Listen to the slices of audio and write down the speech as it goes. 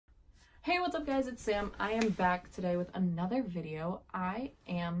Hey, what's up guys? It's Sam. I am back today with another video. I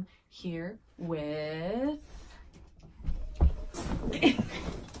am here with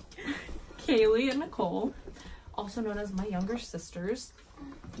Kailey and Nicole, also known as my younger sisters.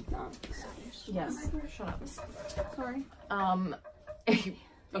 Yes, shut up. Sorry.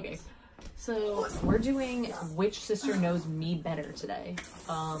 Okay. So we're doing which sister knows me better today.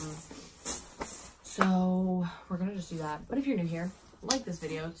 So we're gonna just do that. But if you're new here, like this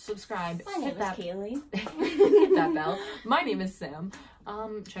video, subscribe, Hit that Kailey. hit that bell. My name is Sam.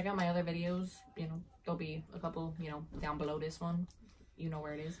 Check out my other videos. You know, there'll be a couple, you know, down below this one. You know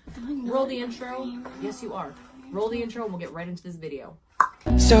where it is. Roll the intro. Yes, you are. Roll the intro and we'll get right into this video.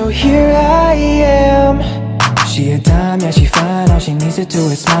 So here I am. She a dime, yeah, she fine. All she needs to do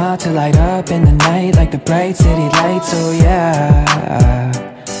is smile to light up in the night like the bright city lights. Oh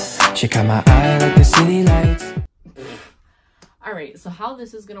yeah, she caught my eye like the city lights. Alright, so how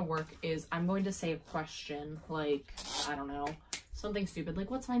this is gonna work is I'm going to say a question, like, I don't know, something stupid, like,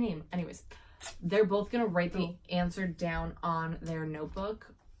 what's my name? Anyways, they're both gonna write the answer down on their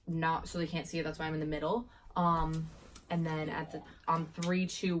notebook, not so they can't see it, that's why I'm in the middle. And then on 3,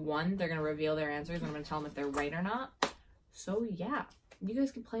 2, 1, they're gonna reveal their answers and I'm gonna tell them if they're right or not. So yeah, you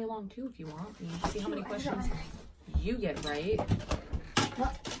guys can play along too if you want. You can see how many questions you get right.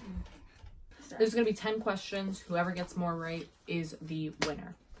 What? There's going to be 10 questions. Whoever gets more right is the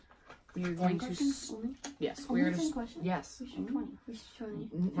winner. We are going to... Yes. We're going to... Yes. 20.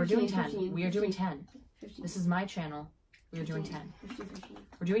 We're doing 10. We are doing 10. This is my channel. We are doing 10.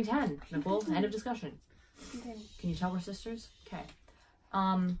 We're doing 10. Nicole, end of discussion. Can you tell we're sisters? Okay.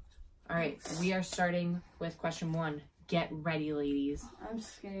 All right. We are starting with question 1. Get ready, ladies. I'm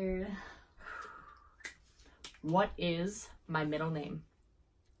scared. What is my middle name?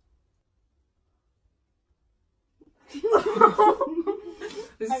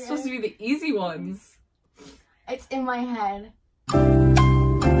 This is supposed to be the easy ones. It's in my head.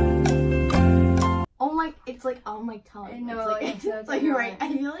 Oh my, it's like on my tongue. No, it's like you're right. I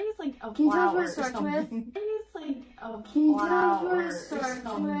feel like it's like a flower. Can you tell us what it starts with? It's like a Can you tell us what it starts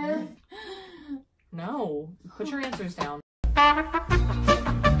with? No. Put your answers down.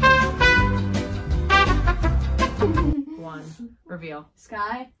 1. Reveal.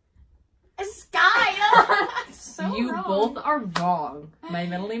 Sky. Sky! So you wrong. both are wrong. My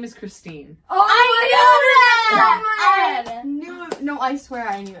middle name is Christine. Oh, I knew that! No, I swear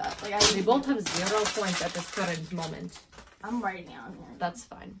I knew that. Like, They both have 0 points at this current moment. I'm writing it on here. That's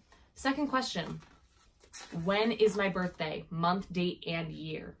fine. Second question. When is my birthday? Month, date, and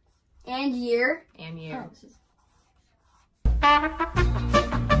year. And year? And year. Oh,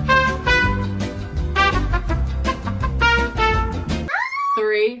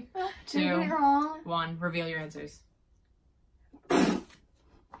 3, 2, Did I get it wrong? 1. Reveal your answers.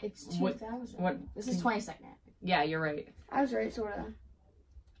 It's 2000. What? This is 22nd. Yeah, you're right. I was right, sort of.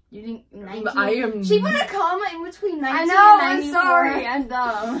 You think 19? But I am. She put a comma in between 19 I know, and 94. I'm sorry, I'm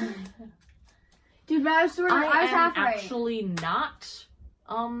dumb. Dude, but I was sort of, I was half right. Actually not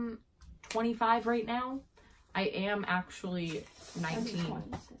 25 right now. I am actually 19.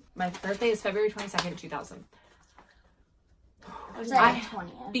 My birthday is February 22nd, 2000. I was like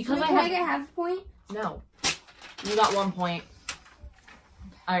 20. Because Wait, I can have, I get half a point? No. You got 1 point.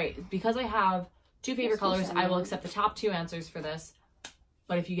 Alright, because I have 2 favorite colors, I will accept the top 2 answers for this.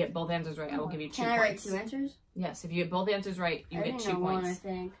 But if you get both answers right, I will give you 2 points. Can I write 2 answers? Yes, if you get both answers right, you get 2 points. One, I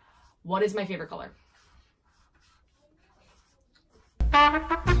think. What is my favorite color?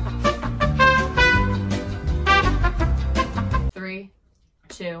 Three,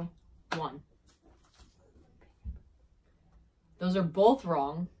 2, 1. Those are both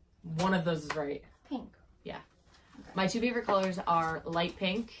wrong. One of those is right. Pink. Yeah. Okay. My 2 favorite colors are light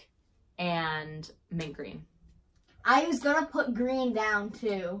pink and mint green. I was gonna put green down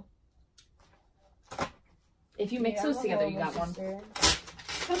too. If you mix those together, you got 1. So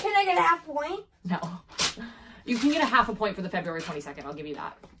can I get a half point? No. You can get a half a point for the February 22nd. I'll give you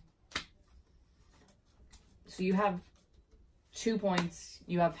that. So you have 2 points.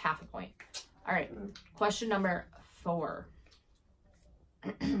 You have half a point. All right. Question number 4.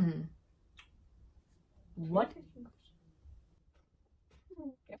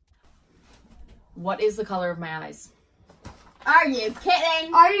 What is the color of my eyes? Are you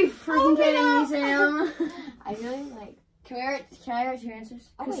kidding? Are you freaking kidding me, Sam? I really like. Can I write 2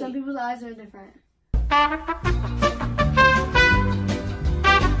 answers? Because some people's eyes are different.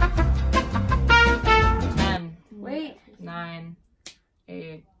 10. Wait. 9,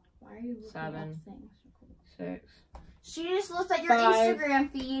 8, Why are you looking 7, at things? 6. She just looked at your 5, Instagram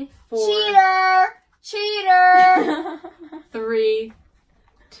feed. 4, Cheater! Cheater! 3,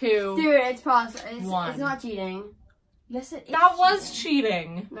 2. Dude, it's possible. It's 1. It's not cheating. Yes, it is. That was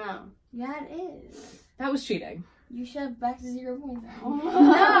cheating. No. Yeah, it is. That was cheating. You should have back to 0 points.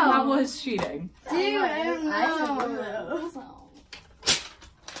 No. That was cheating. Dude, I don't know.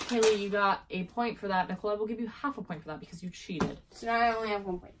 Kailey, you got a point for that. Nicole, I will give you half a point for that because you cheated. So now I only have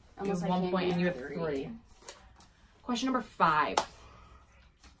 1 point. You have 1 point and you have 3. Question number 5.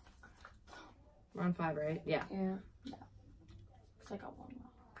 We're on 5, right? Yeah. Yeah. Because I got 1.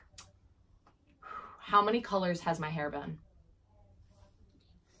 How many colors has my hair been?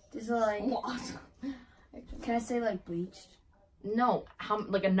 Is it like... Can I say like bleached? No.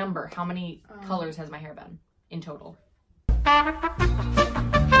 Like a number. How many colors has my hair been in total?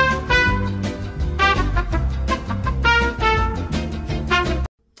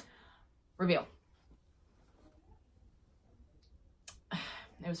 Reveal.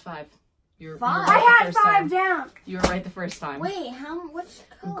 It was 5. You're 5? right I the had first 5 time. down. You were right the first time. Wait, which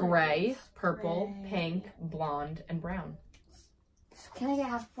color? Gray, purple, Gray. pink, blonde, and brown. Can I get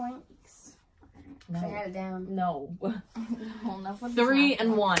half points? No. I had it down. No. No, 3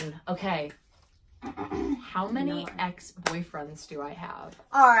 and 1. Okay. How many ex-boyfriends do I have?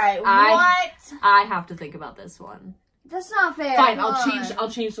 Alright, I have to think about this one. That's not fair. Fine, I'll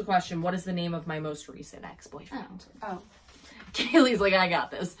change the question. What is the name of my most recent ex-boyfriend? Oh. Kailey's like, I got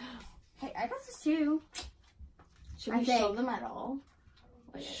this. Hey, I got this too. Should we show them at all?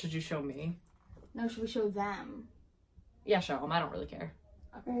 Should you show me? No, should we show them? Yeah, show him. I don't really care.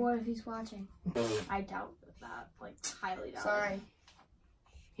 Okay. What if he's watching? I doubt that. Like, highly doubt. Sorry.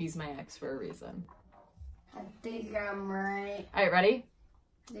 He's my ex for a reason. I think I'm right. All right, ready?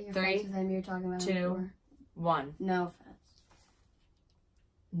 I think you're 3, friends with him. You're talking about 2, him before. 1. No offense.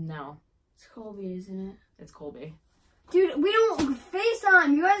 No, It's Colby, isn't it? it's Colby. Dude, we don't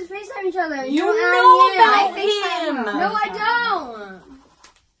FaceTime. You guys FaceTime each other. You don't know add about me in. him. No, I don't.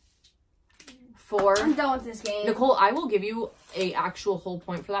 4. I'm done with this game. Nicole, I will give you a actual whole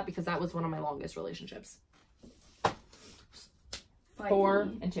point for that because that was one of my longest relationships. 4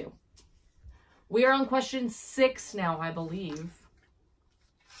 and 2. We are on question 6 now, I believe.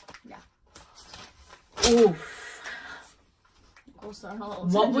 Yeah. Oof. What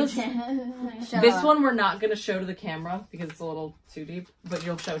was this one? We're not gonna show to the camera because it's a little too deep, but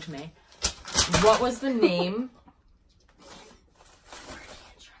you'll show to me. What was the name?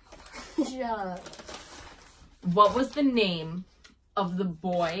 Shut up. What was the name of the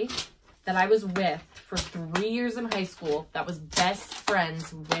boy that I was with for 3 years in high school that was best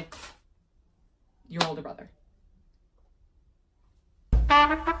friends with your older brother?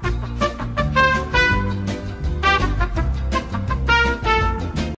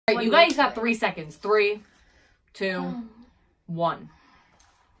 All right, you guys got 3 seconds. 3, 2, 1.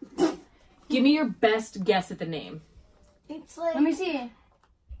 Give me your best guess at the name. It's like... Let me see.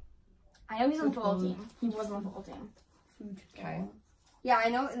 I know he's on the football team. He was on the football team. Okay. Yeah, I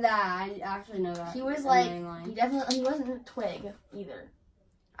know that. I actually know that. He was like... He wasn't a twig either.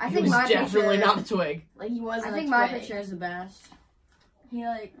 I He think was my definitely picture, not a twig. Like, he wasn't I think a my twig. picture is the best. He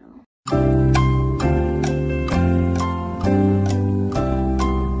like...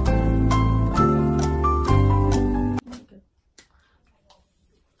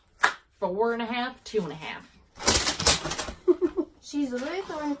 4.5, 2.5. She's literally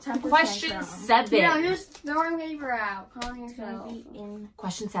throwing a temper Question tantrum. 7. You know, just throwing paper out. Calling yourself. In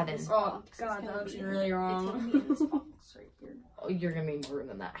Question 7. Oh, God, that looks really wrong. It's gonna be in this box right here. Oh, you're gonna need more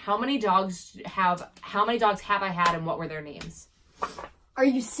than that. How many dogs have I had and what were their names? Are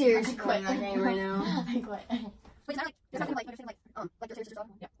you serious? I quit. That game right now. I quit. Wait, is that like your sister's dog?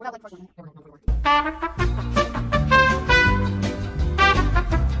 Yeah. What about question?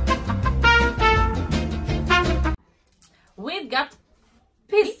 We've got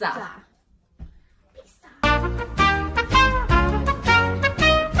pizza.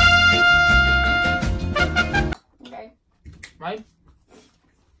 Okay. Right?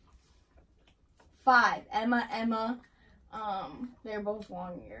 5. Emma. They're both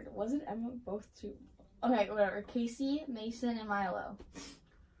long-eared. Was it Emma? Both two. Okay, whatever. Casey, Mason, and Milo.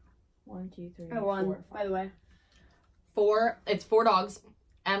 1, 2, 3, I won, 4, 5. by the way. 4. It's 4 dogs.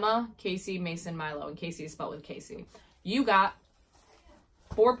 Emma, Casey, Mason, Milo, and Casey is spelled with Casey. You got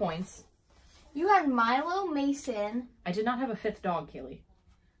 4 points. You had Milo, Mason, I did not have a 5th dog, Kailey.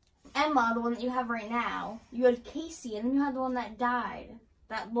 Emma, the one that you have right now. You had Casey, and then you had the one that died.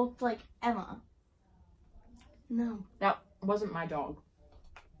 That looked like Emma. No. That wasn't my dog.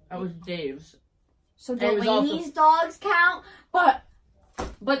 That was Dave's. So And it was also- Delaney's dogs count, but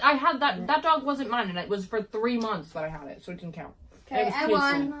But I had that dog wasn't mine, and it was for 3 months that I had it, so it didn't count. And it Okay, was I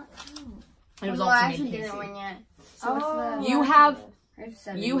Casey. won. And it was Although also I named actually Casey. didn't win yet. So what's the You have I have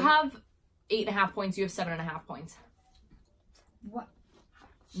 7. You have 8.5 points. You have 7.5 points. What?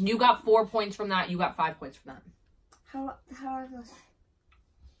 You got 4 points from that. You got 5 points from that. How are those?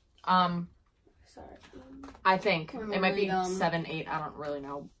 Sorry. I think I'm it might really be dumb. 7, 8. I don't really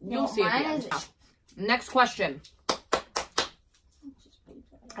know. No, You'll see at the mine end. is- Next question.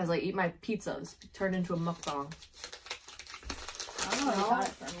 As I eat my pizzas, turned into a mukbang. I don't know. No. Got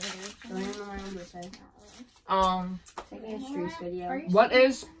it from me. Don't even know what I'm gonna say. Taking A streaks video.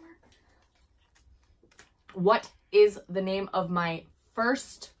 What is the name of my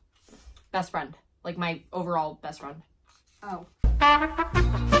first best friend? Like my overall best friend. Oh.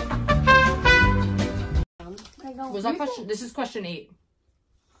 Was that question? This is question 8.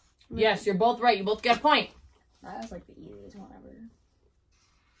 Yes, you're both right. You both get a point. That was like the easiest one ever.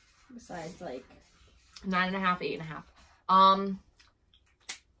 Besides, like, 9.5, 8.5.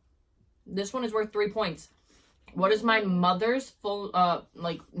 This one is worth 3 points. What is my mother's full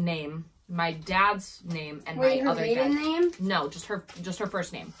name, my dad's name, and Wait, my her other maiden dad? name? No, just her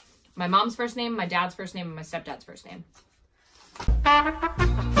first name. My mom's first name, my dad's first name, and my stepdad's first name.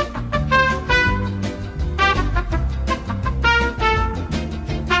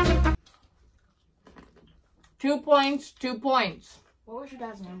 Two points. what was your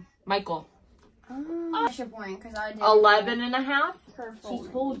dad's name? Michael. That's your point, because I did. 11.5. Her She full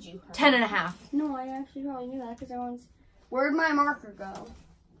name. told you. 10.5. No, I actually probably knew that, because I once. Where'd my marker go?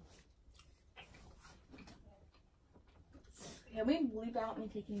 Can we bleep out me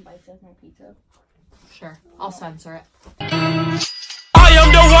taking bites of my pizza? Sure, I'll censor it.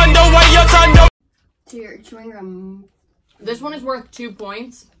 To your chewing gum. This one is worth 2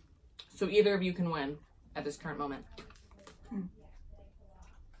 points, so either of you can win at this current moment.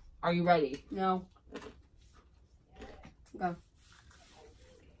 Are you ready? No. Go.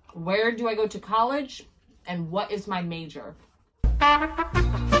 Where do I go to college, and what is my major?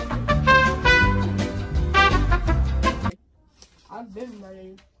 I've been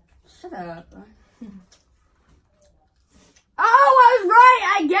ready. Shut up. Oh, I was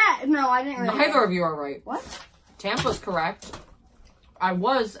right! I get. No, I didn't really. Neither of you are right. What? Tampa's correct. I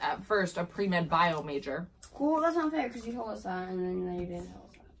was, at first, a pre-med bio major. Cool, that's not fair, because you told us that, and then you didn't tell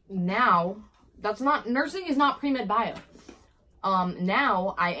us that. Now, nursing is not pre-med bio.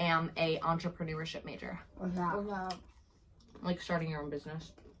 Now I am a entrepreneurship major. What's that? Like starting your own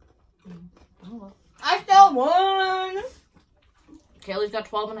business. Oh, well. I still won! Kailey's got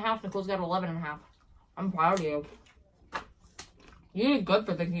 12.5, Nicole's got 11.5. I'm proud of you. You did good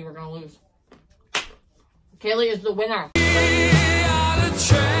for thinking you were gonna lose. Kailey is the winner.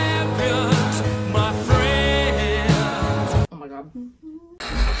 Oh my god.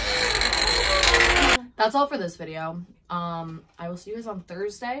 That's all for this video. I will see you guys on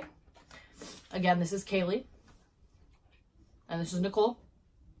Thursday. Again, this is Kailey. And this is Nicole.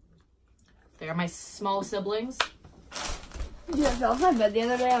 They are my small siblings. Dude, I fell off my bed the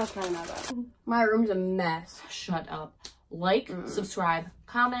other day. I was kind of mad about it. My room's a mess. Shut up. Like, subscribe,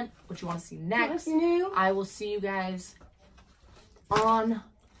 comment what you want to see next. New. I will see you guys on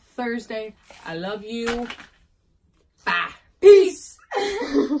Thursday. I love you. Bye. Peace.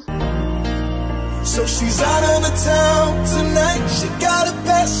 So she's out of the town tonight. She got